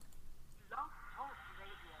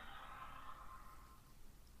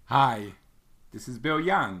Hi, this is Bill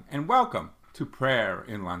Young, and welcome to Prayer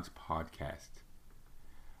in Lunch podcast.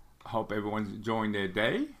 I hope everyone's enjoying their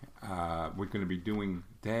day. We're going to be doing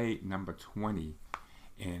day number 20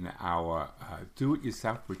 in our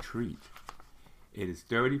do-it-yourself retreat. It is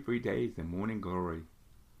 33 days in morning glory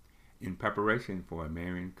in preparation for a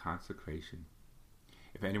Marian consecration.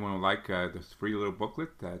 If anyone would like this free little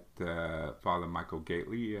booklet that Father Michael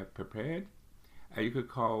Gately prepared, you could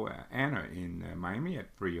call Anna in Miami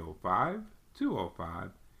at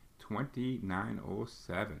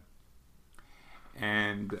 305-205-2907.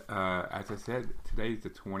 And as I said, today's the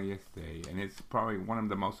 20th day, and it's probably one of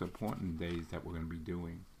the most important days that we're going to be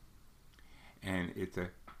doing. And it's a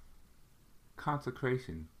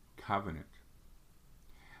consecration covenant.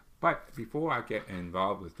 But before I get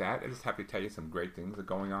involved with that, I just have to tell you some great things that are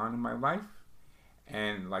going on in my life,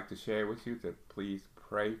 and I'd like to share with you that please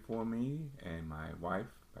pray for me and my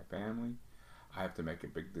wife, my family. I have to make a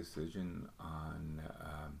big decision on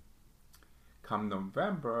come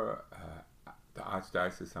November, the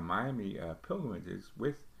Archdiocese of Miami pilgrimages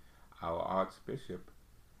with our Archbishop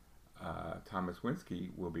Thomas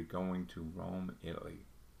Winsky will be going to Rome, Italy.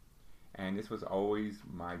 And this was always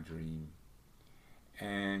my dream.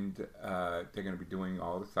 And they're going to be doing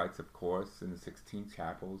all the sites, of course, in the 16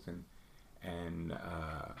 chapels, and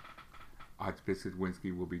Archbishop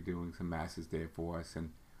Winsky will be doing some masses there for us,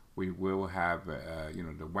 and we will have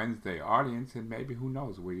the Wednesday audience, and maybe, who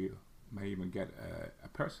knows, we may even get a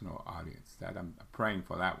personal audience. That I'm praying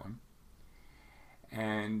for that one.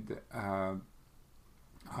 And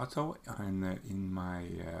also in my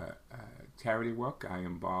charity work, I am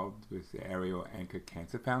involved with the Ariel Anchor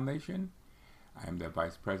Cancer Foundation. I am the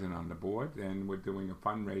vice president on the board, and we're doing a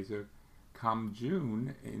fundraiser come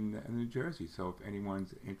June in New Jersey. So if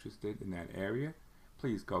anyone's interested in that area,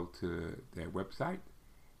 please go to their website,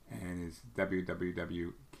 and it's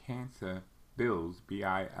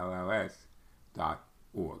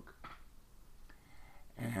www.cancerbills.org.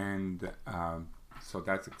 And so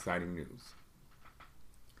that's exciting news.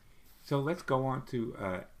 So let's go on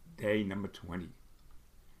to day number 20.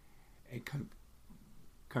 A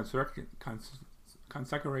consecration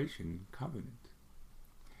covenant.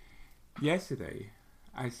 Yesterday,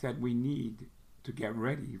 I said we need to get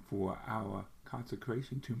ready for our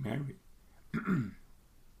consecration to Mary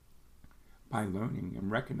by learning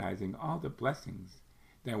and recognizing all the blessings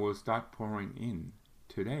that will start pouring in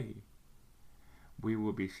today. We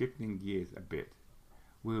will be shifting gears a bit.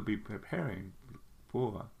 We'll be preparing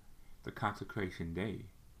for the consecration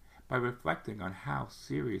day by reflecting on how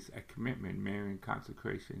serious a commitment Marian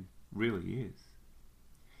consecration really is.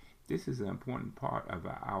 This is an important part of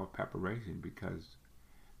our preparation, because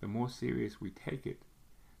the more serious we take it,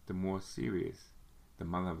 the more serious the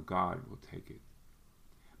Mother of God will take it.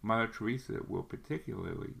 Mother Teresa will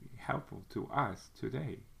particularly be helpful to us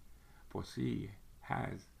today, for she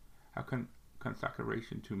has her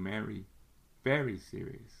consecration to Mary very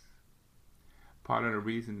serious. Part of the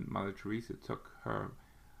reason Mother Teresa took her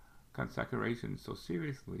consecration so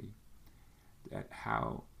seriously, that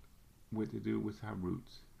how to do with her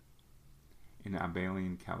roots in the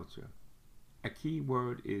Abelian culture. A key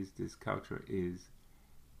word is this culture is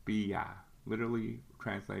Bia. Literally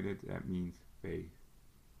translated, that means faith.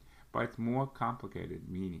 But it's more complicated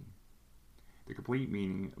meaning. The complete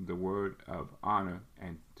meaning of the word of honor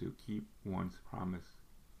and to keep one's promise.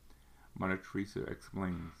 Mother Teresa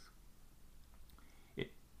explains.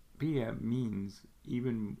 Bia means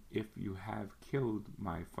even if you have killed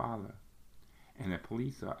my father and the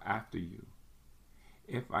police are after you,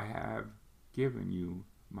 if I have given you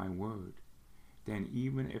my word, then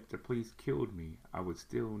even if the police killed me, I would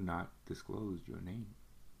still not disclose your name.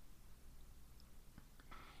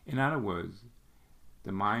 In other words,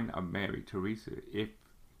 the mind of Mary Teresa, if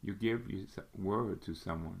you give your word to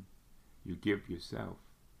someone, you give yourself.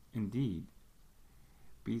 Indeed,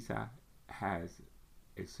 Bisa has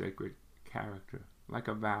a sacred character, like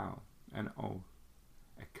a vow, an oath,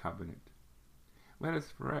 a covenant. Let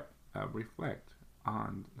us reflect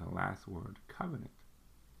on the last word, covenant.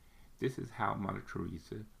 This is how Mother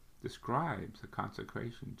Teresa describes the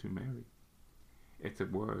consecration to Mary. It's a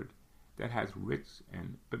word that has rich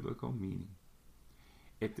and biblical meaning.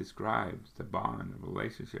 It describes the bond of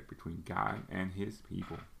relationship between God and His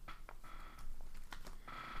people.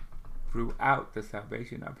 Throughout the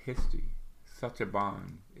salvation of history, such a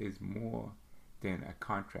bond is more than a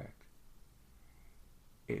contract.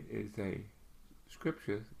 It is a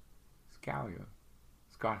scripture scholar,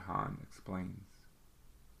 Scott Hahn, explains.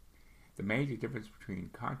 The major difference between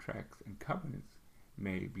contracts and covenants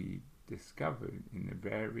may be discovered in the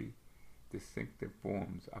very distinctive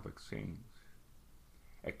forms of exchange.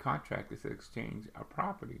 A contract is an exchange of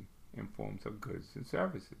property in forms of goods and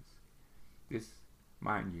services. This,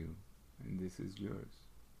 mind you, and this is yours.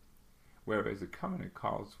 Whereas a covenant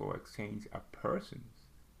calls for exchange of persons.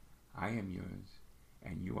 I am yours,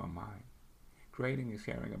 and you are mine, creating and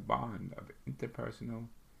sharing a bond of interpersonal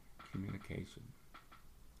communication.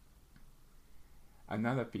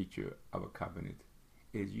 Another feature of a covenant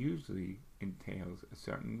is usually entails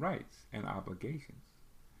certain rights and obligations.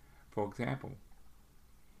 For example,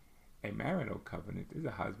 a marital covenant is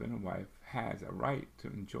a husband and wife has a right to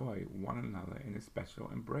enjoy one another in a special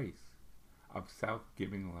embrace of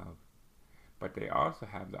self-giving love, but they also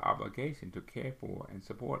have the obligation to care for and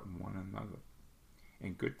support one another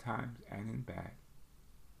in good times and in bad.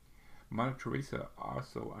 Mother Teresa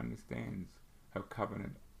also understands her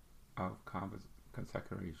covenant of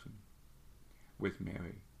consecration with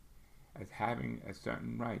Mary as having a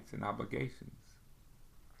certain rights and obligations.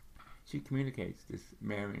 She communicates this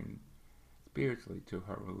Marian spiritually to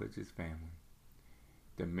her religious family,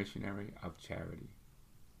 the Missionary of Charity.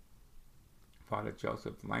 Father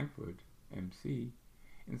Joseph Langford, M.C.,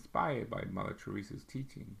 inspired by Mother Teresa's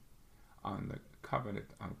teaching on the covenant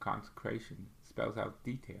of consecration, spells out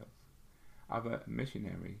details of a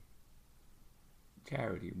missionary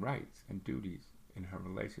charity rights and duties in her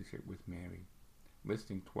relationship with Mary,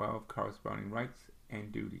 listing 12 corresponding rights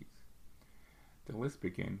and duties. The list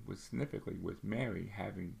begins significantly with Mary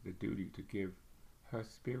having the duty to give her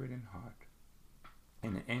spirit and heart,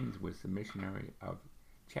 and it ends with the missionary of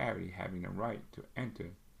charity having the right to enter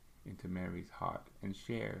into Mary's heart and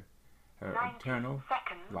share her eternal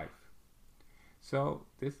life. So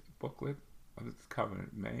this booklet of this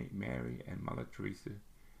covenant, Mary and Mother Teresa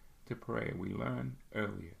to prayer, we learned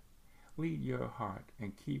earlier. Lead your heart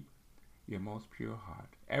and keep your most pure heart.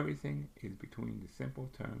 Everything is between the simple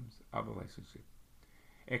terms of relationship.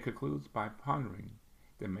 It concludes by pondering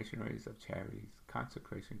the Missionaries of Charity's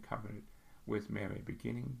consecration covenant with Mary,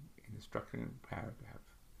 beginning in the structured paragraph.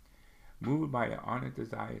 Moved by the ardent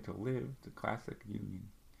desire to live the classic union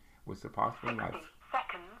with the possible life,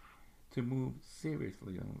 to move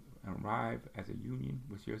seriously and arrive as a union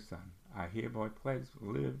with your Son, I hereby pledge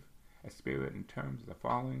to live a spirit in terms of the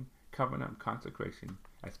following covenant of consecration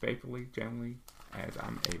as faithfully, gently as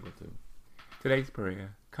I'm able to. Today's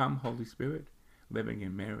prayer: Come, Holy Spirit, living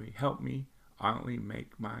in Mary, help me ardently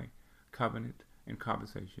make my covenant and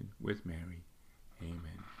conversation with Mary.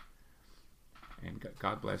 Amen. And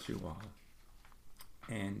God bless you all.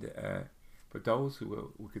 And for those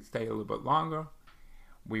who could stay a little bit longer,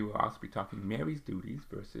 we will also be talking Mary's duties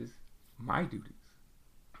versus my duties.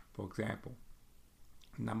 For example,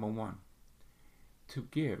 number 1, to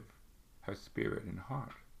give her spirit and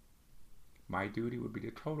heart. My duty would be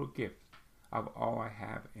the total gift of all I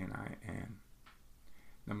have and I am.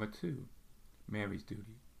 Number 2, Mary's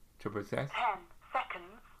duty, to possess, 10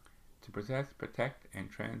 seconds. To possess, protect,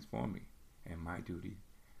 and transform me. And my duty,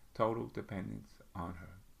 total dependence on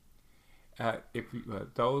her. If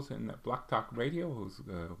those in the Block Talk Radio,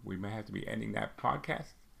 we may have to be ending that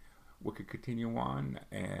podcast, we could continue on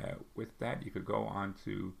with that. You could go on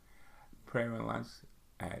to Prayer and Lunch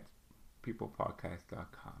at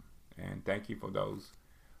peoplepodcast.com. And thank you for those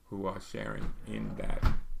who are sharing in that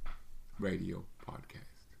radio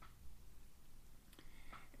podcast.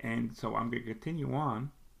 And so I'm going to continue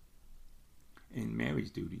on in Mary's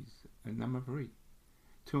duties. And number 3,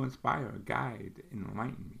 to inspire, guide, and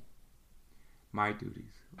enlighten me. My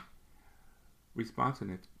duties,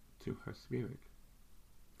 responsiveness to her spirit.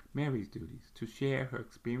 Mary's duties, to share her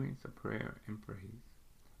experience of prayer and praise.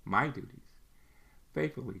 My duties,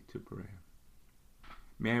 faithfully to prayer.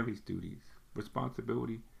 Mary's duties,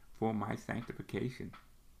 responsibility for my sanctification.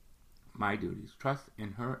 My duties, trust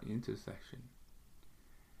in her intercession.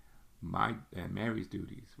 Mary's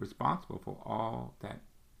duties, responsible for all that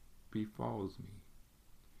befalls me.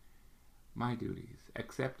 My duties,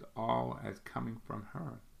 accept all as coming from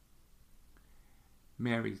her.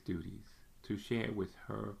 Mary's duties, to share with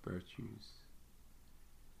her virtues.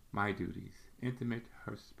 My duties, intimate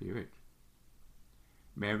her spirit.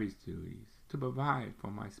 Mary's duties, to provide for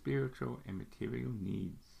my spiritual and material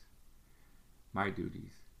needs. My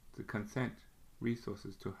duties, to consent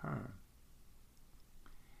resources to her.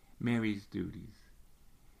 Mary's duties,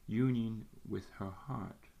 union with her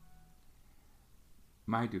heart.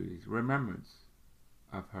 My duties, remembrance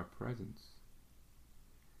of her presence.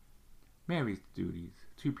 Mary's duties,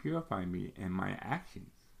 to purify me and my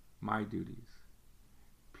actions. My duties,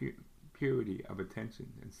 purity of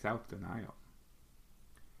attention and self-denial.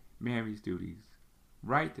 Mary's duties,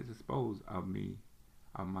 right to dispose of me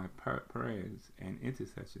of my prayers and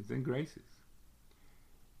intercessions and graces.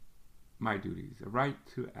 my duties, a right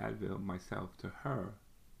to avail myself to her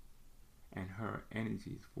and her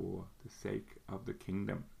energies for the sake of the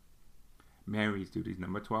kingdom. Mary's duties,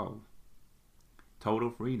 number 12.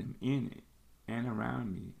 Total freedom in and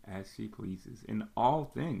around me as she pleases in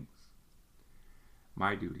all things.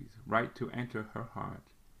 My duties, right to enter her heart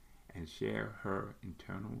and share her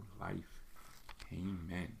eternal life.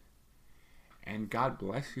 Amen. And God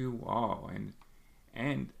bless you all,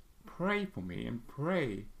 and pray for me, and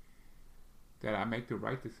pray that I make the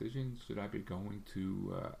right decision. Should I be going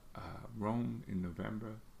to Rome in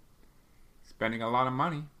November? Spending a lot of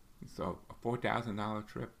money. So a $4,000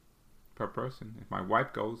 trip per person. If my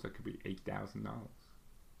wife goes, that could be $8,000.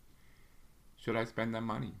 Should I spend that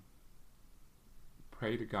money?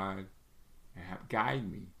 Pray to God and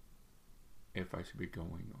guide me if I should be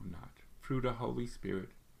going or not. Through the Holy Spirit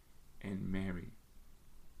and Mary.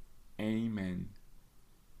 Amen.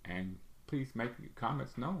 And please make your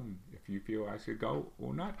comments known if you feel I should go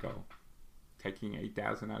or not go. Taking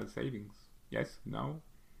 $8,000 out of savings. Yes? No?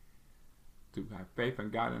 Do I have faith in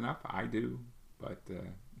God enough? I do. But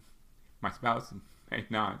my spouse may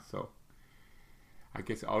not. So I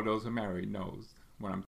guess all those who are married knows what I'm